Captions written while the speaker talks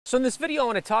So in this video, I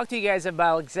want to talk to you guys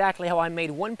about exactly how I made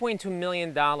 $1.2 million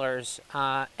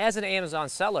as an Amazon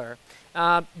seller.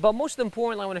 But most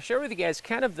importantly, I want to share with you guys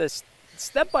kind of this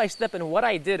step-by-step in what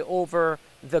I did over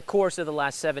the course of the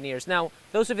last 7 years. Now,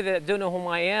 those of you that don't know who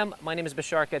I am, my name is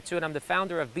Bashar Kattoo, and I'm the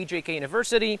founder of BJK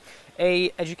University,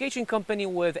 a education company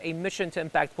with a mission to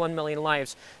impact 1 million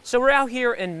lives. So we're out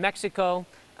here in Mexico.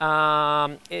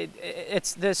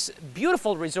 It's this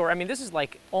beautiful resort. I mean, this is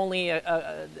like only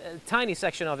a tiny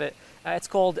section of it. It's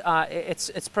called,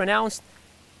 it's pronounced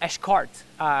Xcarte,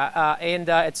 and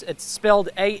it's spelled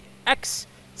A-X-C-A-R-T-E,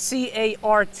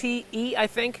 I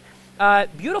think.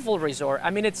 Beautiful resort.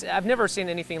 I mean, I've never seen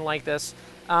anything like this.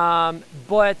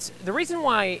 But the reason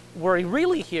why we're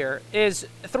really here is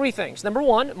three things. Number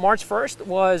one, March 1st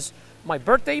was my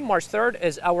birthday. March 3rd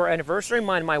is our anniversary,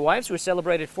 mine and my wife's. We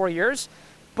celebrated 4 years.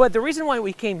 But the reason why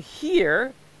we came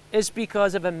here is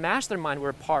because of a mastermind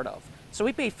we're part of. So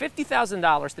we paid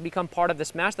 $50,000 to become part of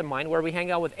this mastermind where we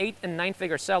hang out with 8- and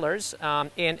 9-figure sellers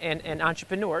and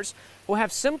entrepreneurs who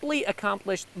have simply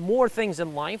accomplished more things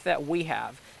in life that we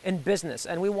have in business,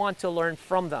 and we want to learn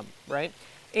from them, right?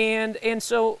 And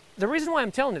so the reason why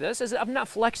I'm telling you this is I'm not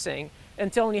flexing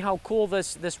and telling you how cool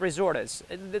this resort is.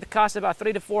 It costs about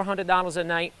 $300 to $400 a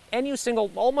night.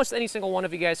 Almost any single one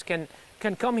of you guys can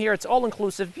come here. It's all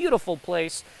inclusive, beautiful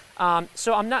place.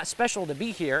 So I'm not special to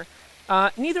be here.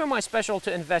 Neither am I special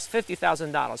to invest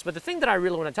 $50,000. But the thing that I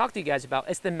really want to talk to you guys about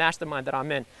is the mastermind that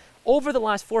I'm in. Over the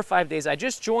last 4 or 5 days, I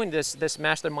just joined this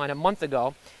mastermind a month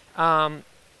ago. And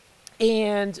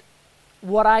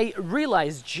what I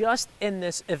realized just in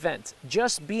this event,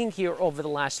 just being here over the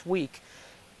last week,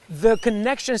 the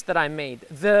connections that I made,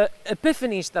 the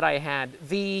epiphanies that I had,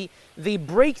 the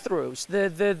breakthroughs,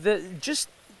 just,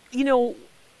 you know,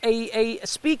 a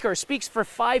speaker speaks for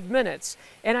 5 minutes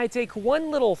and I take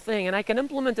one little thing and I can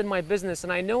implement in my business,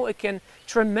 and I know it can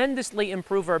tremendously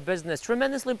improve our business,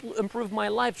 tremendously improve my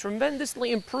life,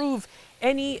 tremendously improve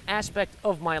any aspect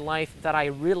of my life that I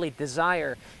really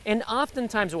desire. And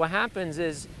oftentimes what happens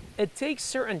is it takes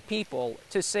certain people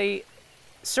to say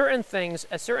certain things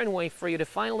a certain way for you to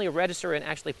finally register and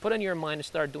actually put in your mind and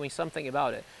start doing something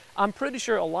about it. I'm pretty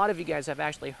sure a lot of you guys have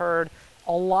actually heard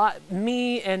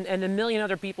me and a million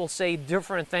other people say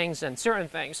different things and certain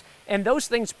things. And those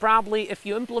things probably, if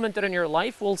you implement it in your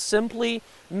life, will simply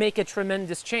make a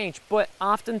tremendous change. But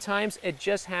oftentimes it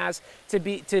just has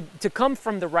to come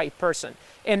from the right person.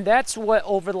 And that's what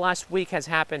over the last week has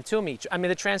happened to me. I mean,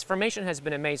 the transformation has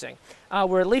been amazing.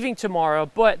 We're leaving tomorrow,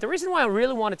 but the reason why I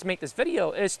really wanted to make this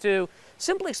video is to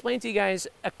simply explain to you guys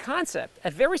a concept,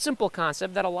 a very simple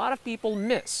concept that a lot of people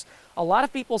miss. A lot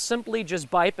of people simply just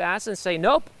bypass and say,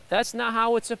 nope, that's not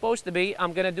how it's supposed to be.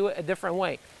 I'm going to do it a different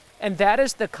way. And that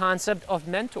is the concept of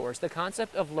mentors, the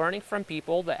concept of learning from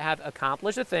people that have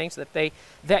accomplished the things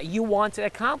that you want to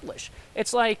accomplish.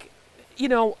 It's like, you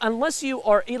know, unless you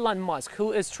are Elon Musk,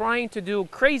 who is trying to do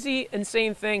crazy,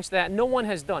 insane things that no one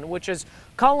has done, which is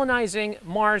colonizing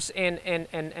Mars and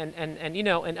you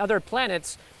know, and other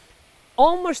planets.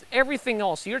 Almost everything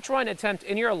else you're trying to attempt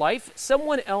in your life,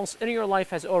 someone else in your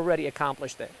life has already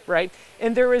accomplished it, right?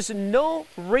 And there is no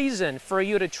reason for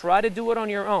you to try to do it on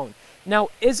your own. Now,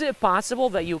 is it possible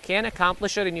that you can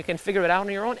accomplish it and you can figure it out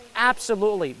on your own?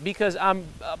 Absolutely, because I'm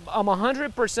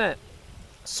 100%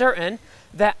 certain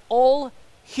that all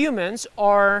humans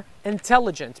are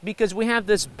intelligent, because we have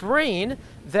this brain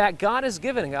that God is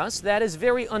giving us that is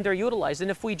very underutilized.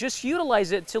 And if we just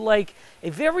utilize it to like a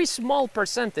very small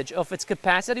percentage of its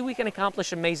capacity, we can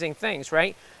accomplish amazing things,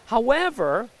 right?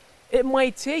 However, it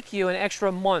might take you an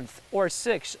extra month or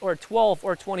 6 or 12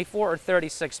 or 24 or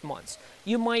 36 months.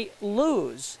 You might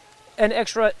lose an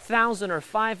extra 1,000 or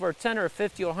 5 or 10 or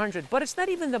 50 or 100, but it's not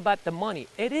even about the money.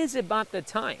 It is about the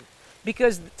time,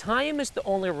 because time is the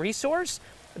only resource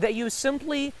that you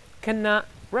simply cannot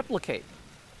replicate.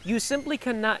 You simply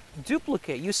cannot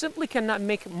duplicate. You simply cannot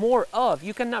make more of.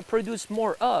 You cannot produce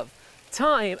more of.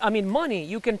 Money,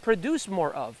 you can produce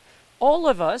more of. All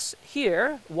of us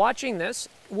here watching this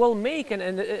will make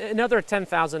another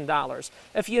 $10,000.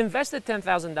 If you invested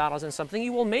 $10,000 in something,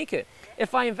 you will make it.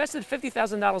 If I invested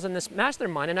 $50,000 in this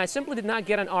mastermind and I simply did not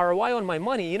get an ROI on my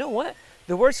money, you know what?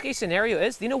 The worst case scenario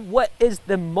is, you know what is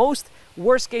the most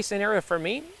worst case scenario for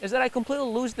me? Is that I completely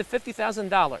lose the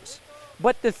 $50,000.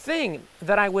 But the thing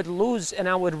that I would lose, and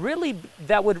it would really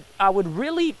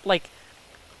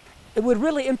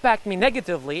impact me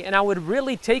negatively, and I would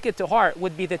really take it to heart,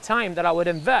 would be the time that I would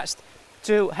invest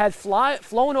to have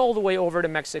flown all the way over to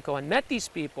Mexico and met these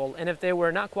people. And if they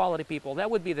were not quality people, that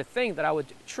would be the thing that I would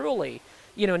truly,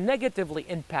 you know, negatively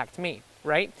impact me,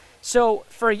 right? So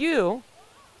for you,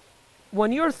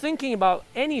 when you're thinking about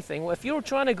anything, if you're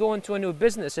trying to go into a new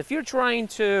business, if you're trying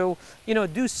to,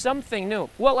 do something new,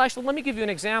 well, actually, let me give you an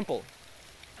example.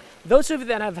 Those of you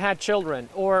that have had children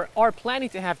or are planning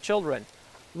to have children,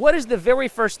 what is the very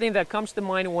first thing that comes to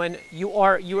mind when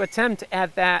you attempt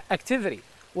at that activity?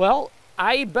 Well,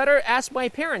 I better ask my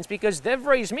parents because they've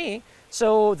raised me,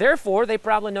 so therefore they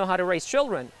probably know how to raise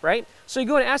children, right? So you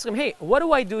go and ask them, hey, what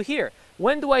do I do here?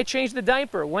 When do I change the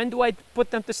diaper? When do I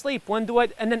put them to sleep? And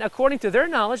then according to their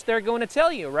knowledge, they're going to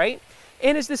tell you, right?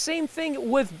 And it's the same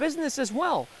thing with business as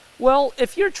well. Well,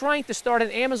 if you're trying to start an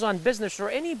Amazon business or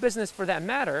any business for that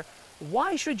matter,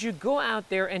 why should you go out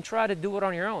there and try to do it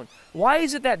on your own? Why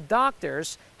is it that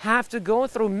doctors have to go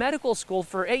through medical school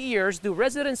for 8 years, do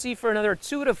residency for another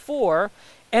 2 to 4,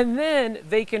 and then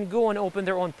they can go and open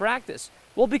their own practice?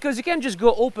 Well, because you can't just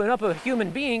go open up a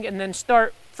human being and then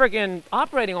start friggin'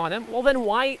 operating on them. Well, then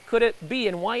why could it be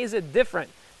and why is it different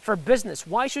for business?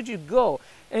 Why should you go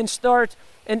and start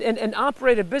and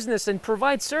operate a business and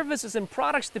provide services and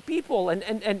products to people? And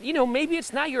maybe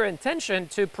it's not your intention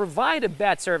to provide a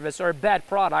bad service or a bad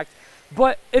product,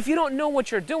 but if you don't know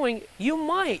what you're doing, you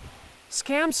might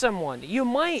scam someone. You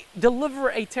might deliver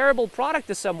a terrible product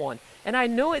to someone. And I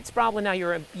know it's probably not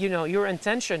your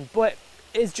intention, but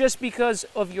it's just because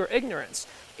of your ignorance.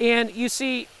 And you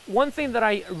see, one thing that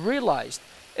I realized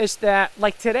is that,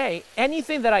 like today,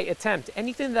 anything that I attempt,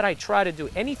 anything that I try to do,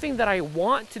 anything that I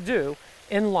want to do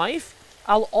in life,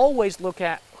 I'll always look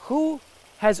at who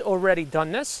has already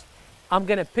done this. I'm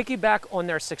going to piggyback on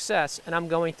their success, and I'm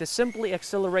going to simply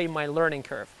accelerate my learning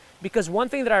curve. Because one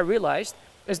thing that I realized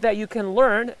is that you can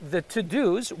learn the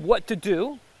to-dos, what to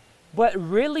do, but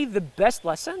really the best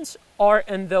lessons are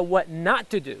in the what not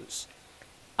to do's.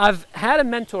 I've had a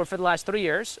mentor for the last 3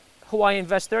 years who I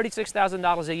invest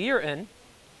 $36,000 a year in,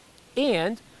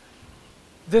 and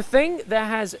the thing that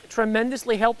has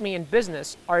tremendously helped me in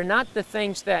business are not the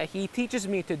things that he teaches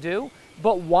me to do,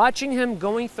 but watching him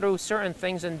going through certain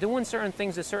things and doing certain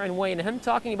things a certain way, and him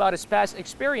talking about his past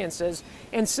experiences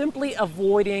and simply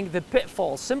avoiding the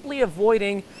pitfalls, simply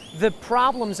avoiding the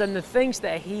problems and the things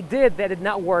that he did that did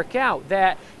not work out,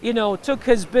 that, took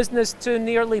his business to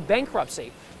nearly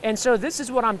bankruptcy. And so this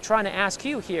is what I'm trying to ask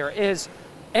you here is,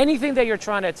 anything that you're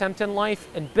trying to attempt in life,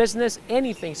 in business,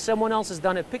 anything, someone else has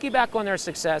done it, piggyback on their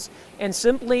success, and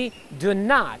simply do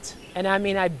not, and I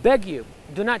mean I beg you,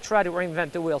 do not try to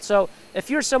reinvent the wheel. So if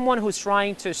you're someone who's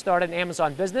trying to start an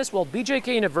Amazon business, well,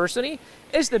 BJK University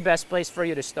is the best place for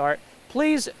you to start.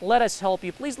 Please let us help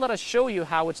you. Please let us show you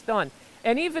how it's done.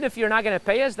 And even if you're not going to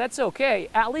pay us, that's okay.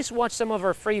 At least watch some of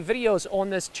our free videos on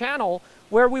this channel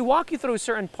where we walk you through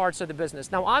certain parts of the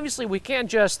business. Now, obviously, we can't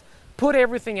just put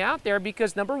everything out there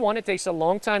because, number one, it takes a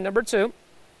long time. Number two,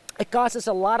 it costs us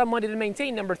a lot of money to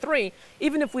maintain. Number three,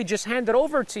 even if we just hand it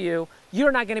over to you,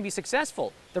 you're not going to be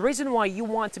successful. The reason why you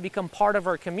want to become part of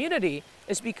our community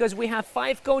is because we have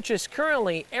 5 coaches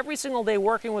currently every single day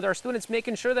working with our students,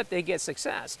 making sure that they get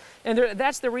success. And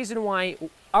that's the reason why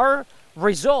our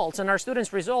results and our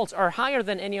students' results are higher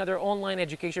than any other online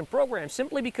education program,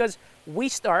 simply because we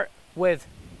start with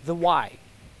the why.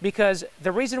 Because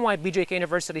the reason why BJK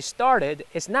University started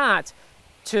is not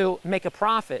to make a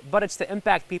profit, but it's to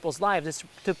impact people's lives. It's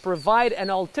to provide an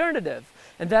alternative.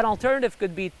 And that alternative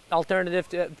could be alternative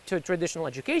to traditional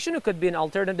education. It could be an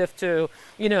alternative to,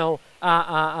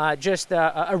 just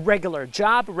a regular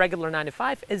job, regular 9 to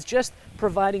 5. It's just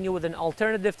providing you with an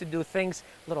alternative to do things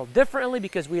a little differently,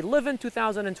 because we live in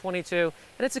 2022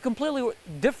 and it's a completely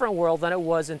different world than it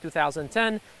was in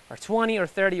 2010 or 20 or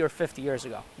 30 or 50 years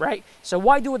ago, right? So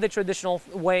why do it the traditional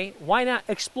way? Why not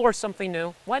explore something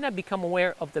new? Why not become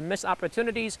aware of the missed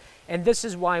opportunities? And this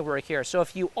is why we're here. So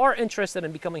if you are interested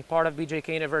in becoming part of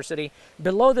BJK University,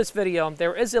 below this video,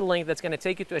 there is a link that's going to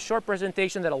take you to a short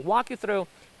presentation that'll walk you through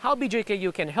how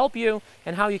BJKU can help you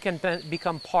and how you can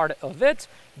become part of it.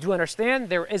 Do understand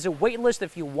there is a wait list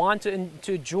if you want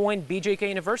to join BJK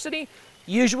University.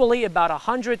 Usually about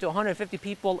 100 to 150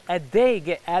 people a day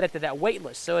get added to that wait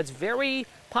list. So it's very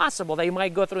possible that you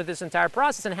might go through this entire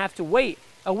process and have to wait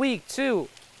a week,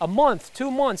 a month,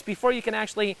 2 months before you can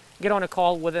actually get on a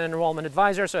call with an enrollment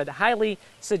advisor. So I'd highly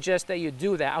suggest that you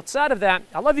do that. Outside of that,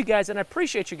 I love you guys and I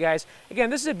appreciate you guys.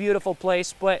 Again, this is a beautiful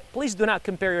place, but please do not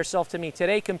compare yourself to me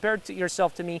today compared to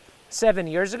yourself to me 7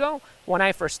 years ago when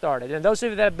I first started. And those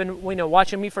of you that have been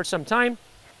watching me for some time,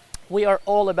 we are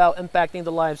all about impacting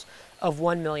the lives of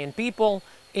 1 million people.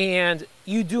 And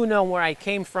you do know where I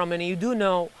came from, and you do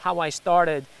know how I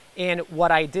started and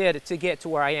what I did to get to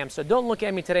where I am. So don't look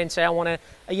at me today and say, I want to,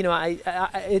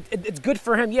 it's good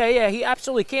for him. Yeah, he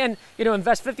absolutely can,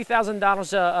 invest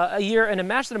 $50,000 a year in a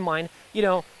mastermind.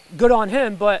 good on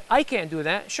him, but I can't do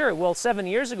that. Sure, well, 7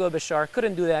 years ago, Bashar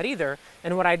couldn't do that either.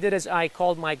 And what I did is I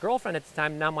called my girlfriend at the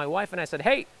time, now my wife, and I said,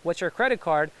 hey, what's your credit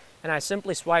card? And I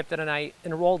simply swiped it and I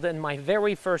enrolled in my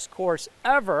very first course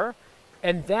ever.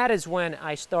 And that is when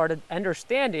I started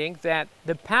understanding that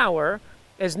the power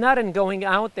is not in going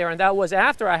out there. And that was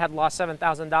after I had lost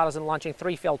 $7,000 in launching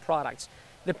 3 failed products.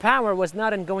 The power was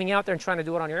not in going out there and trying to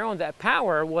do it on your own. That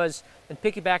power was in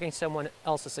piggybacking someone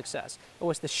else's success. It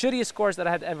was the shittiest course that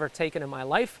I had ever taken in my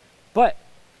life, but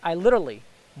I literally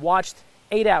watched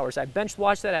 8 hours. I bench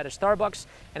watched that at a Starbucks,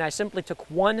 and I simply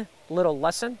took one little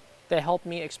lesson that helped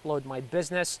me explode my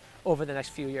business over the next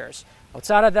few years.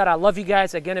 Outside of that, I love you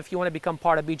guys. Again, if you want to become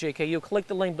part of BJKU, click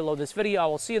the link below this video. I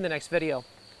will see you in the next video.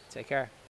 Take care.